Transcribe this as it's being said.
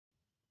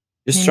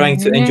Just trying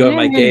to enjoy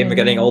my game and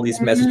getting all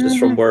these messages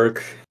from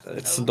work.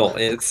 It's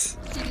not it.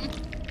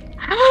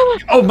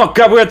 Oh my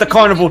god, we're at the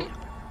carnival.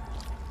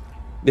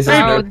 This is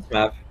a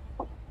map.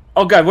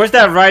 Oh god, where's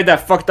that ride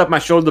that fucked up my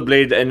shoulder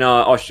blade in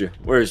Austria?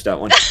 Where is that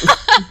one?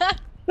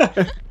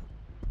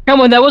 Come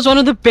on, that was one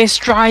of the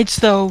best rides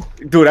though.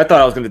 Dude, I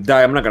thought I was gonna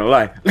die, I'm not gonna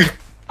lie.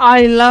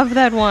 I love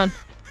that one.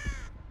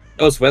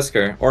 Oh, it's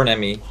Wesker or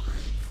Nemi.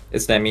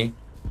 It's Nemi.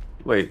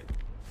 Wait.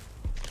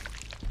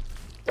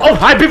 Oh,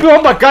 hi people!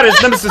 Oh my god,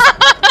 it's Nemesis!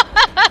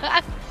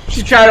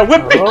 She's trying to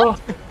whip me!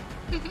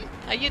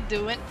 How you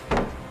doing?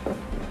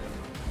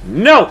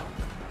 No!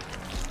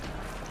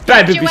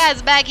 Bad Get your babies!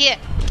 ass back here!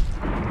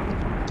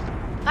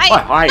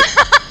 Hi! Hi!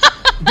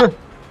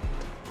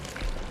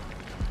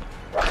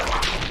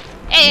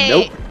 Hey!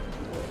 Nope.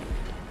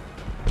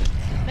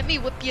 Let me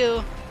whip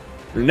you.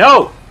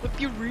 No! Whip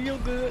you real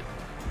good.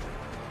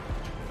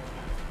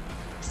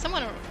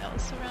 Someone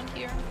else around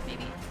here,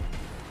 maybe?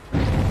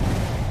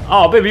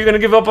 Oh, baby, you're gonna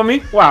give up on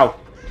me? Wow.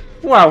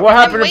 Wow, what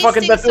happened to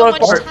fucking that so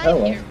much part?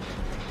 time here.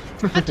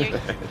 How dare you.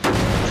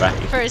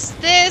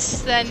 First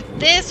this, then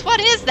this. What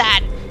is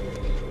that?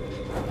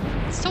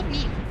 It's so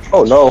mean.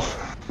 Oh no.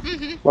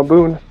 My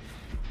boon.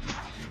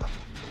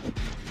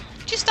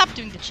 Just stop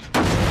doing this shit.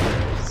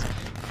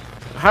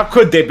 How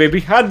could they,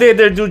 baby? How dare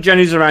they do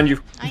Jennies around you?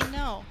 I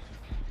know.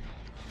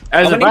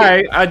 As if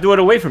I do it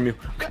away from you.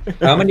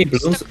 How many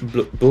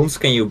boons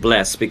can you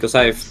bless? Because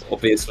I've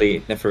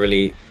obviously never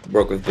really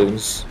worked with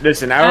boons.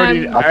 Listen, I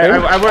already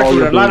I worked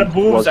with a lot of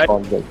boons. I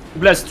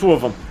blessed 2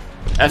 of them,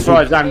 as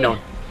far as I'm known.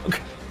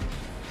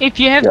 If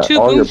you have 2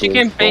 boons, you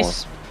can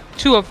place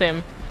 2 of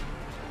them.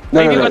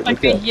 No, Maybe no, with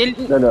like a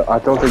no, I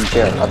don't think you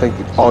can. I think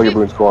all your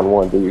boons go on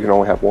 1, but you can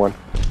only have 1.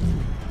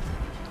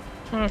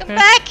 Come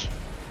back!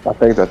 I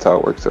think that's how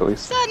it works, at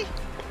least. Son!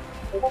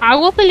 I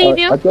will believe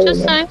you,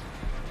 just saying.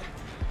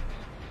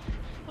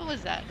 What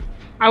was that?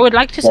 I would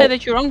like to say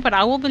that you're wrong, but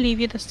I will believe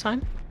you this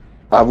time.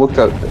 I've looked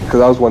at because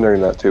I was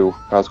wondering that too.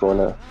 I was going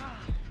to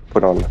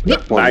put on one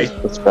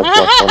of the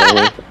special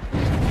one.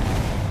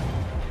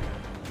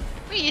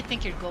 Where do you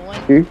think you're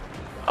going?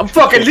 I'm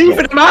fucking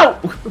leaving him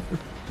out!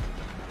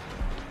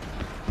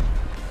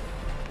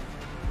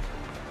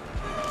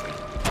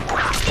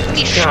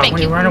 God,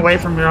 when you run away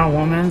from your own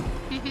woman.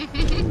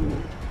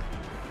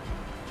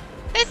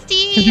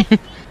 Bestie!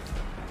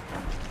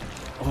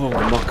 Oh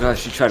my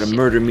gosh, she tried to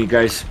murder me,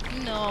 guys.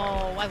 No,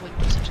 I wouldn't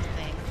do such a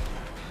thing.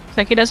 It's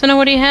like he doesn't know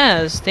what he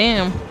has.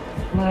 Damn.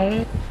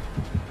 Right.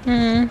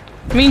 I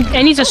mean,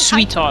 and he's a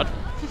sweetheart.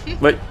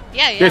 But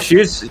yeah, she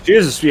is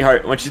a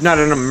sweetheart when she's not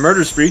on a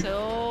murder spree.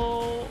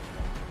 So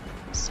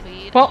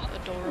sweet, well,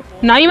 adorable.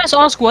 Now you must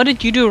ask, what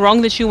did you do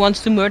wrong that she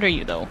wants to murder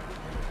you, though?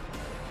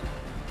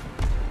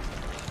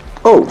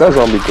 Oh, that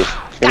zombie just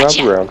came out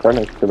around right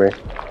next to me.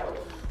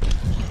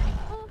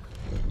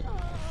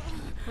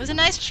 It was a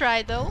nice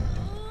try, though.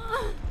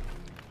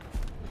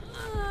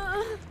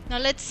 Now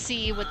let's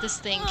see what this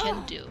thing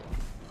can do.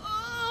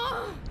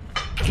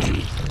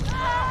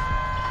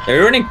 Are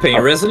you running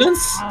pain resonance?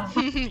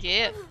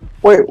 Yeah.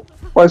 Wait,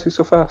 why is he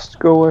so fast?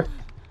 Go away.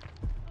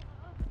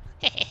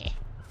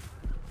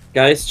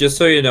 Guys, just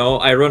so you know,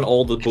 I run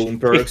all the boon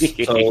perks,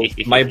 so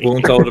my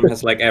boon totem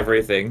has like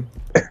everything.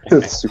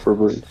 It's super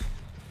boon.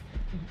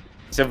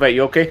 So, wait,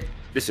 you okay?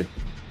 Listen.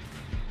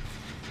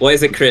 What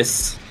is it,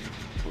 Chris?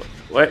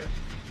 What?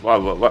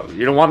 What?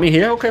 You don't want me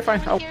here? Okay, fine.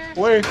 I'll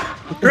wait.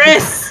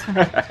 Chris!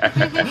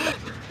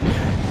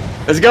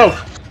 Let's go.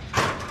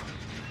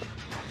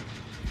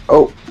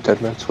 Oh,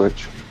 dead man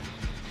switch.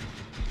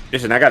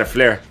 Listen, I got a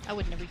flare. I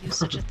would never use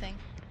such a thing.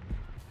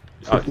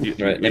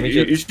 Right, let me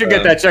you should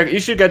get that check. You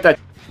should get that.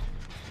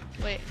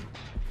 Wait.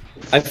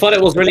 I thought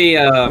it was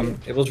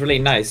really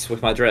nice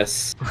with my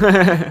dress.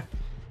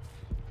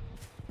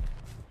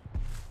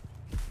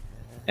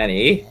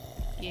 Annie?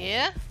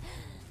 Yeah?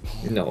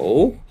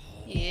 No.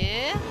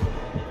 Yeah?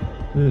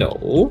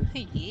 No.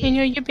 Yeah. You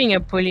know, you're being a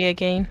bully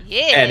again.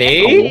 Yeah.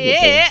 Annie?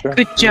 Yeah.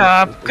 Good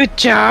job. Good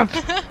job.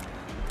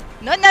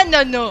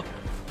 No.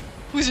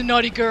 Who's a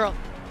naughty girl?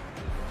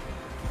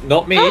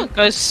 Not me. Oh,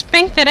 go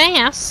spank that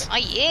ass. Oh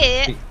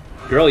yeah.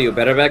 Girl, you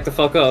better back the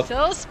fuck up.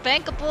 So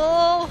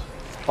spankable.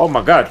 Oh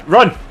my god.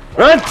 Run!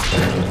 Run!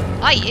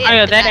 Oh yeah. Oh,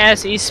 yeah, that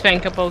ass is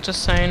spankable,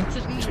 just saying.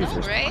 No,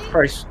 right?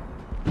 Christ.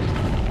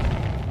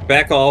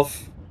 Back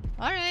off.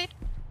 Alright.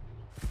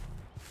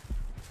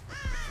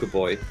 Good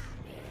boy.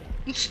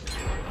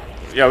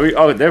 Yeah,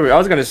 there we I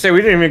was gonna say,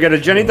 we didn't even get a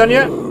Jenny done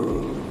yet?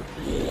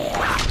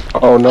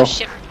 Oh no,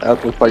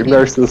 that looks like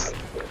nurses.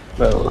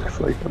 That looks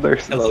like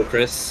nurses. Hello,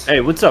 Chris.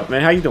 Hey, what's up,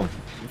 man? How you doing?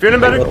 You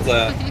feeling better?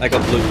 I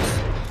got blues.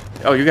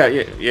 Oh, you got,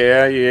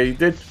 yeah, you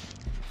did.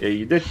 Yeah,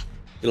 you did.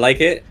 You like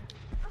it?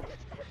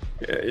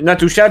 Not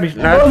too shabby.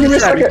 Not too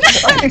shabby.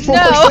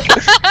 No.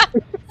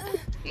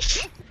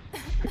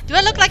 Do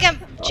I look like I'm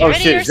charity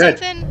shit, or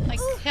something? Like,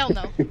 hell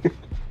no.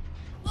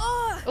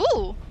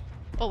 Ooh.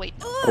 Oh, wait.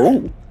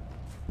 Oh.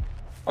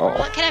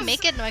 Well, can I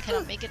make it? No, I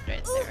cannot make it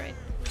right there, right?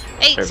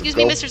 Hey, excuse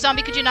me, Mr.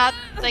 Zombie, could you not,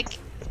 like,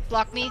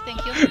 block me?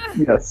 Thank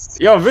you. Yes.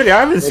 Yo, really,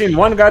 I haven't seen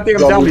one goddamn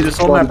zombie this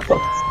whole map.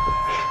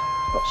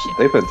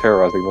 They've been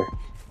terrorizing me.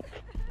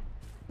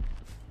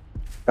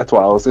 That's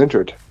why I was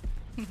injured.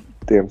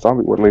 Damn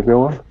zombie wouldn't leave me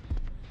alone.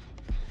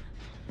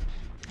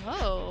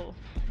 Oh,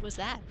 what was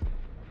that?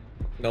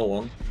 No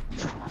one.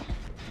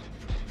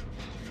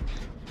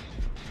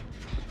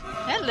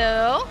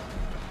 Hello.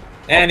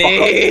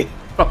 Annie!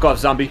 Fuck off,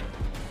 zombie.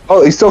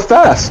 Oh, he's so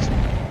fast!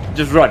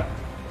 Just run.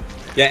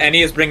 Yeah,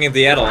 Annie is bringing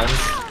the add-ons.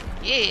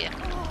 Yeah.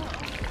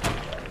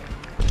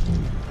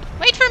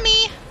 Wait for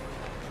me.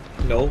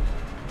 No.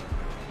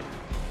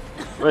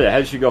 Where the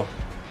hell did she go?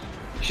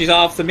 She's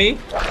after me.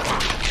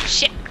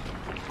 Shit.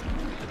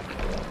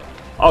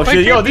 Oh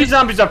shit, yo, these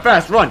zombies are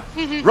fast. Run.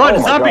 Run, Oh my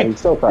zombie. God, he's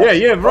so fast.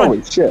 Yeah, run.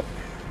 Holy shit.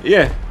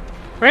 Yeah.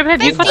 Rip,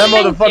 have you got That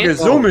spanked motherfucker yet? is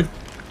zooming.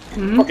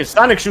 Fucking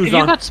Sonic shoes Have you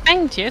on. got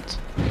spanked yet?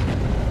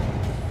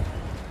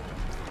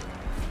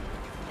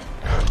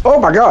 Oh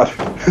my God!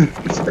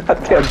 These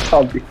goddamn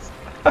zombies.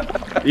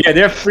 Yeah,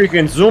 they're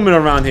freaking zooming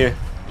around here.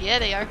 Yeah,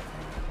 they are.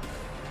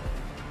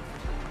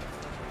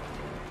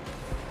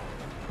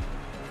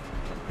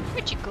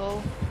 Where'd you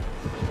go?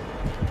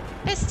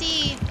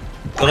 Bestie.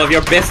 None of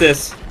your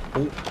business.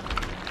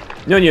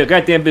 None of your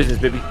goddamn business,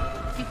 baby.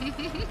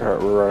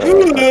 Right.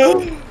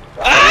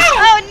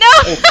 Oh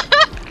no!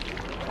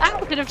 I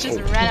could have just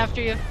ran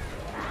after you.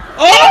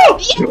 Oh!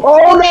 Yeah.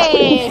 Oh no!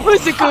 Hey,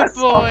 who's the good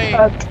boy?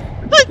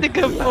 Who's the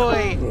good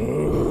boy?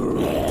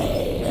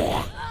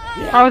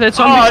 Oh, that's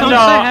Oh zombie sounds no! so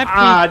happy.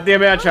 Ah,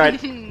 damn it! I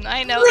tried.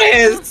 I know.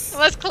 Chris! It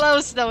was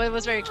close though. It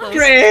was very close.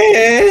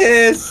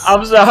 Chris!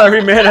 I'm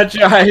sorry, man. I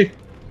tried.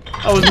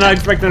 I was not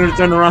expecting her to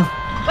turn around.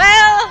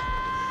 Well.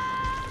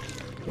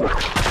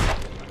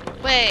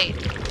 Wait.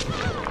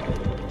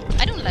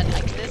 I don't let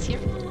like this here.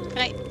 Can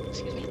I?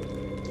 Excuse me.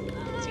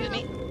 Excuse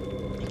me.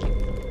 Thank you.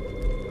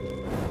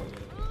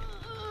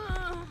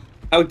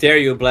 How dare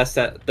you bless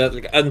that,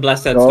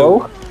 unbless that No.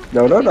 stone?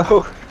 No, no,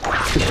 no.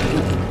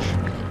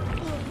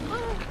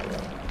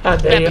 How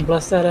dare you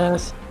bless that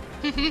ass?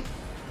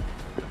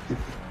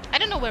 I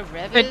don't know where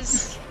Rev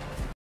is.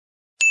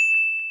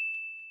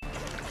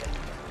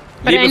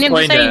 But I need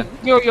to say,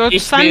 your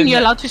Ich son, bin- you're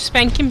allowed to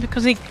spank him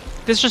because he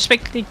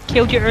disrespectfully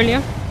killed you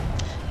earlier.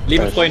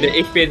 Liebe Freunde,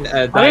 ich bin I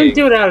didn't dying.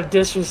 do it out of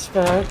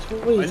disrespect.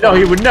 What are you No,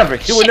 he would never.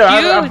 He would Shit,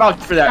 never. you- I'm vouch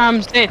for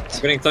that. Zit.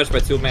 Getting touched by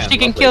two men. She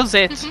can Lovely. kill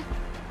Zit.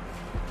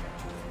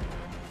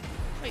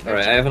 Wait,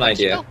 Alright, I have an where'd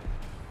you idea. go?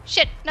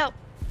 Shit, no.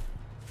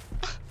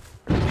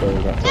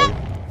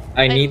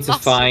 I need to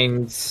lost it.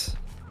 find...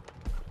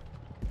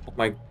 Oh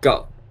my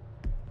god.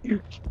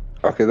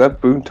 Okay,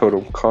 that boon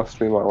totem cost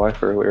me my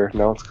life earlier.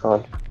 Now it's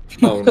gone.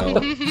 Oh no.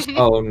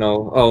 Oh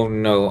no. Oh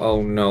no.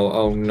 Oh no.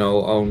 Oh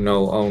no. Oh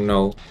no. Oh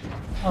no.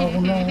 Oh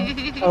no.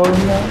 Oh no,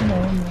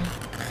 no, no.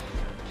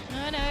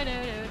 No, no,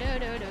 no, no, no,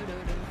 no, no,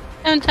 no.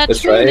 Don't touch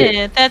That's me right.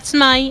 there. That's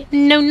my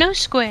no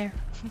square.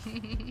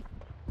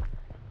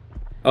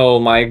 Oh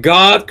my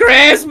god,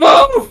 Chris,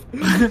 move!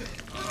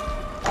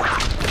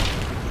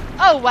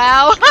 Oh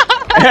wow.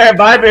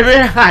 Bye, baby.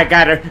 I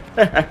got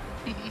her.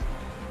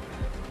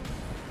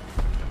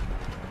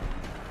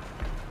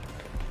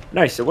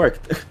 Nice, it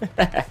worked.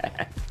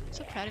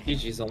 So proud of you.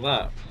 GG's on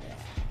that.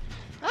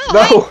 Oh,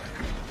 No!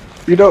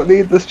 You don't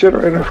need this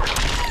generator.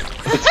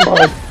 It's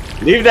fine.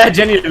 Leave that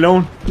Jenny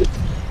alone.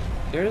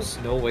 There's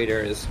no way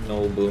there is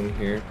no boon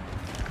here.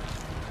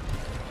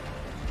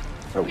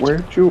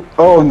 Where'd you?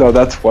 Oh no,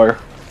 that's fire.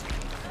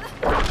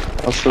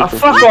 I was so Oh,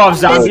 fuck confused. off,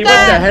 zombie.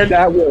 What the hell?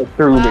 That went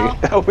through Wow. me.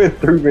 That went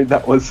through me.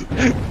 That was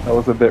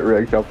a bit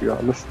rigged. I'll be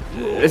honest.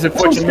 It's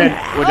unfortunate,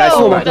 man. Would I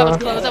Oh, survive? that was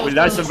close. That was Would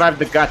I close. survive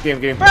the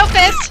goddamn game? Bro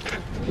fist.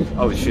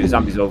 Oh shit,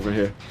 zombies over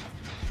here.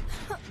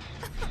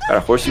 Got a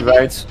horsey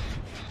rides.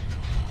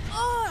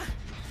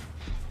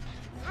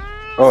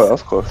 Oh, that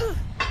was close.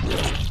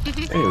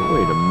 Hey,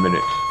 wait a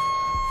minute.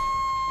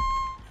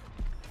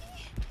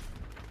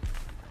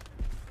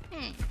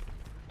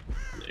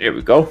 Here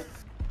we go.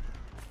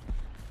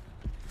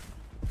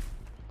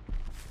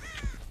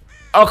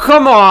 Oh,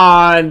 come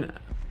on!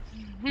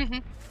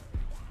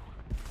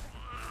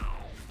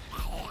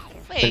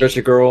 There goes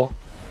your girl.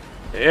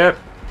 Yep.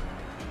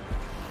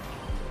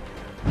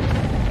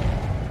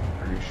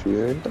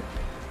 Appreciate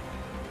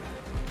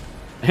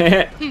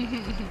it.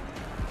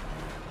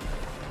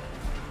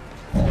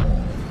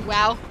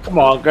 Wow. Come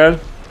on, girl.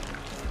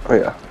 Oh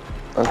yeah.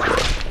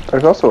 Okay.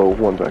 There's also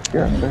one back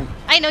here. I think.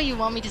 I know you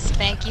want me to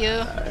spank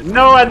you.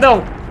 No, I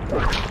don't.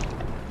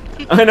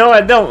 No,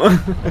 I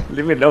don't.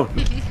 Leave me alone.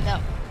 No.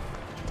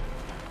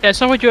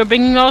 That's not what you were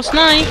bringing last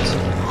night.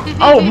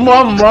 Oh,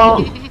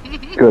 mama.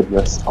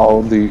 Goodness,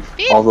 all the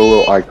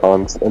little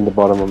icons in the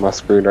bottom of my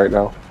screen right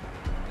now.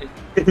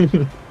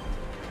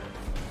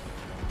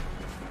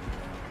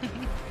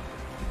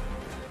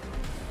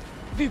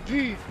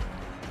 BB.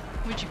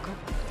 Where'd you go?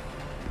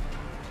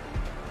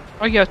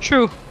 Oh yeah,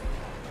 true.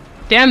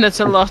 Damn, that's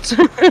a lot.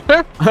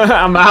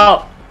 I'm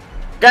out.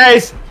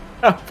 Guys!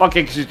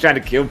 Fucking, she's trying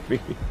to kill me.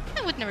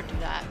 I would never do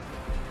that.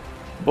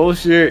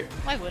 Bullshit.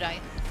 Why would I?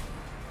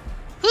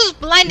 Who's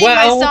blinding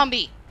Well- my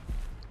zombie?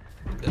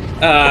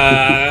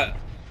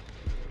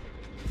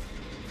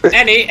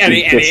 Annie.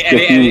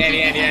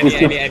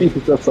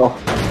 That's all.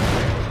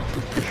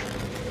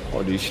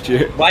 Holy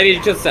shit. Why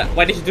did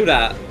you do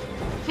that?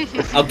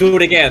 I'll do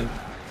it again.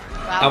 Wow.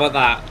 How about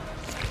that?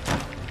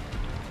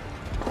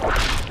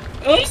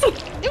 Oh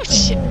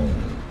shit.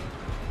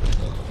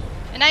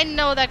 And I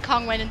know that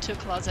Kong went into a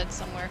closet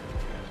somewhere.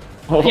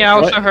 Oh, Yeah, I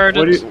also heard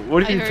it.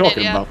 What are you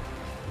talking about?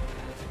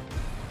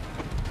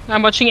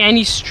 I'm watching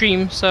any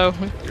stream, so.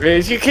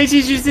 Casey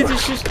just did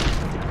this shit.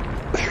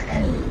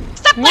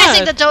 Stop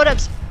blasting the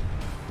totems!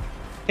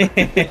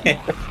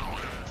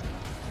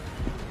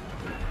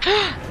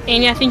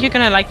 Amy, I think you're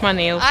gonna like my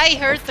nails. I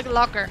heard the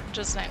locker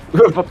just now.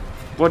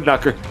 What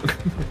locker?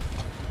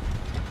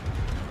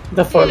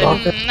 The Foot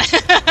Locker.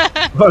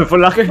 What, for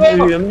locker?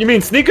 You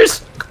mean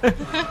sneakers?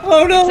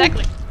 Oh no!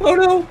 Exactly. Oh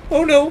no!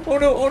 Oh no! Oh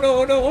no! Oh no!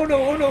 Oh no! Oh no!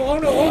 Oh no! Oh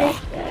no! Oh no!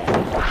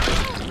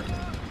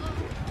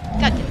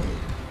 God damn.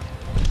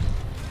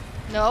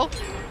 No.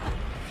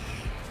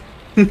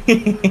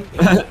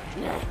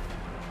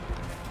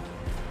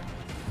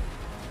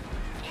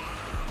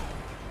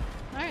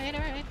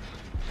 Alright.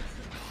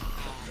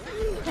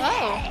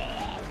 Oh.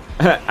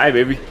 Hi,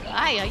 baby.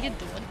 Hi, how you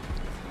doing?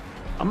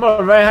 I'm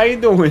alright. How you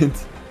doing?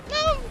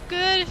 No,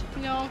 good.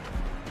 You know,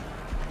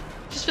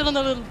 just feeling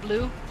a little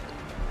blue.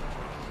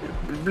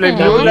 Like,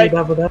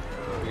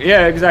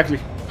 yeah, exactly.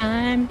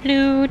 I'm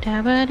blue,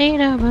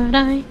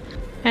 dabba-dee-dabba-die,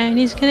 and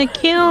he's gonna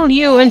kill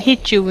you and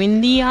hit you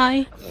in the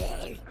eye.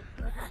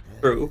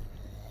 True.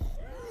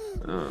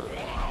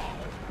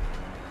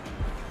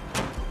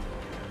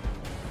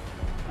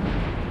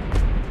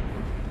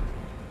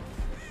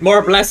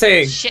 More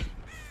blessing. Shit.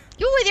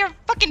 You with your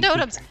fucking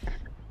totems.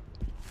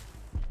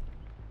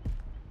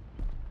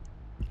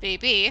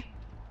 Baby.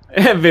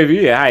 Baby,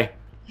 yeah, hi.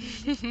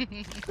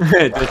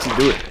 Don't you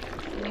do it.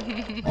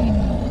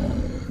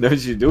 Don't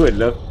you do it,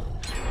 love.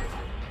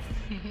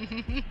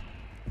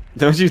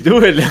 Don't you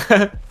do it,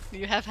 love.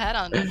 You have hat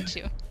on, don't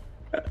you?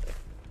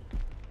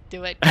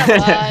 Do it.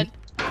 Come on.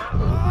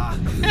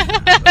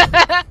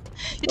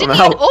 You didn't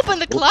even open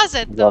the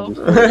closet, though.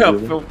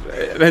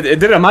 It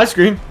did on my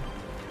screen.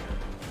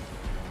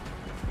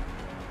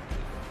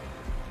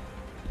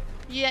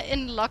 Yeah,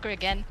 in the locker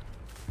again.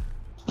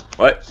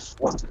 What?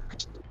 What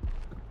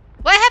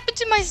happened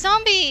to my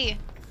zombie?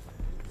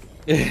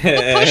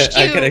 I pushed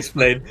you? can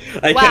explain.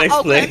 I Wow, can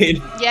explain.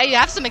 okay. Yeah, you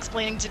have some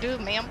explaining to do,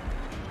 ma'am.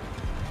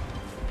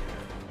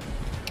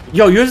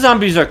 Yo, your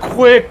zombies are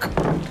quick.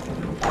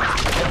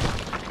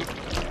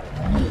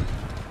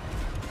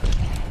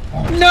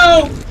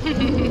 No!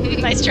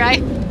 Nice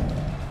try.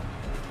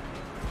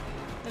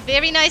 A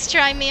very nice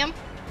try, ma'am.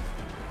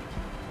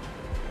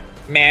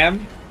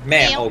 Ma'am?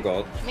 Ma'am, oh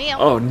god. Ma'am.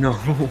 Oh no,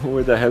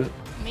 what the hell?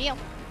 Ma'am.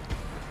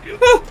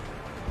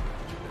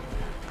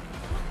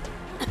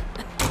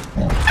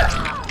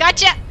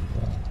 Gotcha!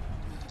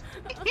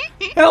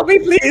 Help me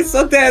please,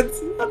 I'm dead.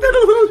 I'm dead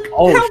on hook.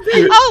 Oh, Help me.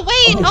 shit. Oh,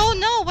 wait! Oh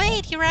no,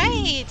 wait, you're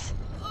right!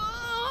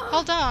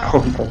 Hold on. Oh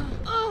no.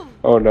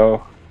 Oh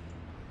no.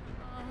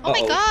 Oh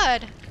my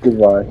god!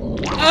 Goodbye.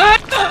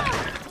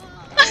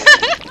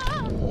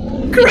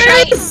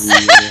 Chris!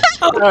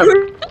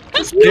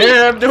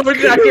 Yeah, I'm doing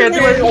it. I can't do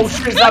it. Oh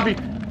shit, zombie.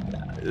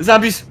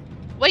 Zombies.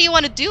 What do you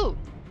want to do?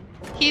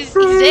 He's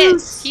dead.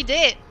 He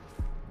did.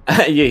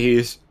 Yeah, he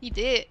is. He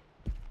did.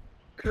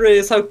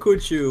 Chris, how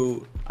could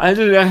you? I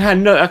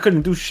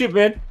couldn't do shit,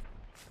 man.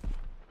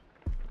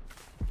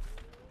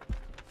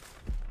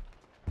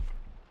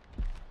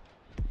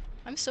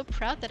 I'm so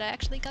proud that I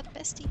actually got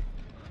bestie.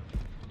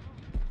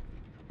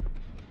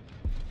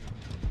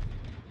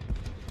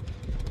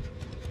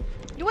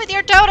 You with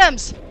your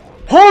totems!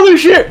 Holy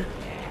shit!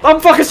 I'm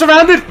fucking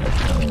surrounded!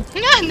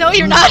 No,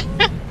 you're not!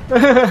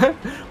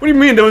 What do you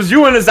mean? There was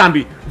you and a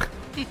zombie.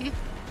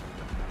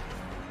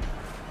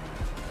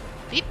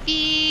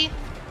 Beepy!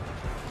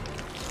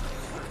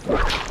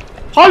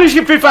 Holy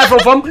shit, 5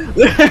 of them!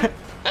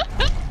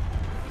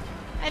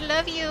 I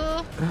love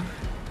you!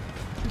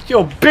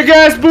 Yo, big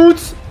ass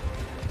boots!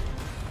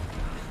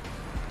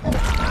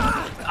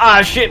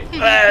 Ah, shit!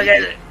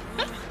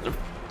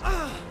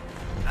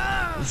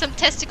 Some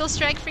testicle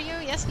strike for you?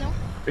 Yes, no?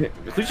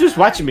 Who's just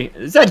watching me?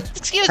 Is that?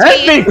 Excuse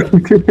Help me!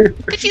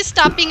 Could you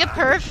stop being a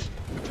perv?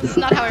 This is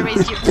not how I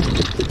raised you.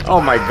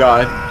 Oh my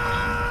god.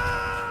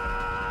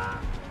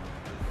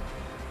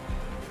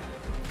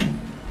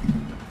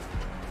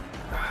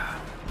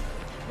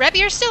 Reb,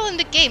 you're still in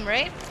the game,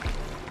 right?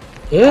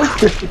 Yeah.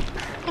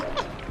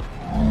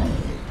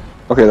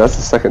 Okay, that's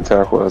the second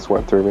tentacle that's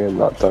went through me and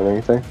not done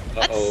anything.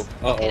 Uh-oh.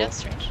 Okay, Uh-oh. that's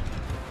strange.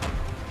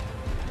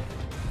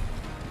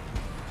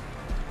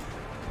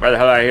 Where the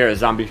hell I hear a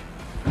zombie?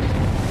 I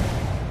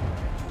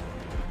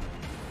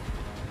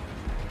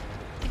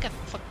think I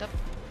fucked up.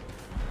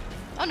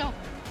 Oh no.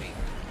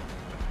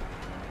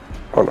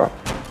 Oh no.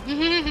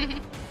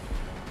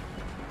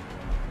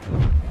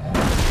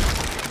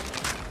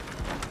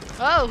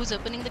 Oh, who's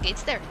opening the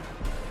gates there?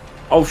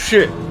 Oh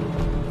shit!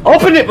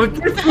 Open it! What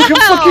the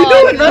fuck you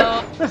doing,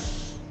 man?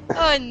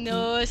 Oh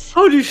no.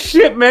 Holy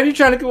shit, man! You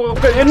trying to go? No!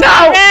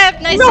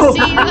 Reb, nice to see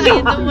you.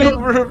 How you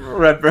doing?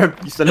 Reb,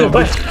 you son of a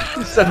bitch!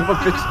 You son of a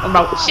bitch! I'm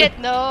out. Shit,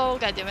 no.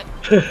 God damn it.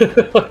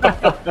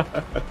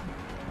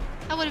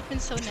 How would have been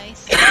so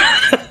nice.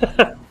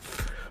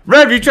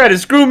 Rev, you tried to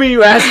screw me,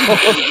 you asshole.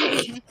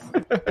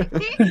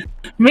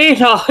 Me?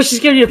 No, she's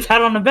giving you a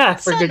pat on the back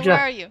for a Son, good where job.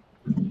 are you?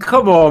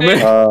 Come on,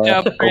 man.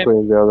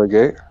 Opening the other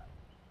gate.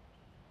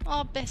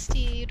 Oh,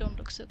 bestie, you don't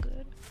look so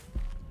good.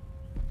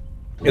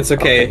 It's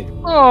okay.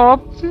 Oh.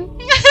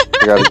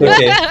 I gotta go.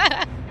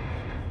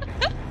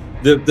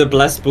 Okay. The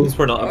blessed boons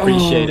were not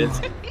appreciated.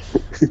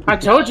 I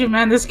told you,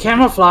 man, this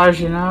camouflage,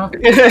 you know.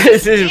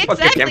 This is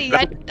fucking Exactly.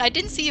 camp- I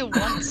didn't see you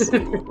once.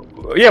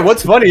 Yeah,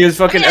 what's funny is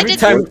fucking every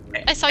time.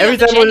 I saw you Every on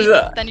the time was,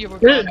 Jenny, then you were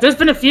gone. There's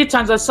been a few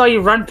times I saw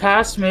you run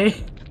past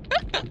me.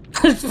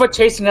 For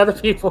chasing other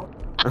people.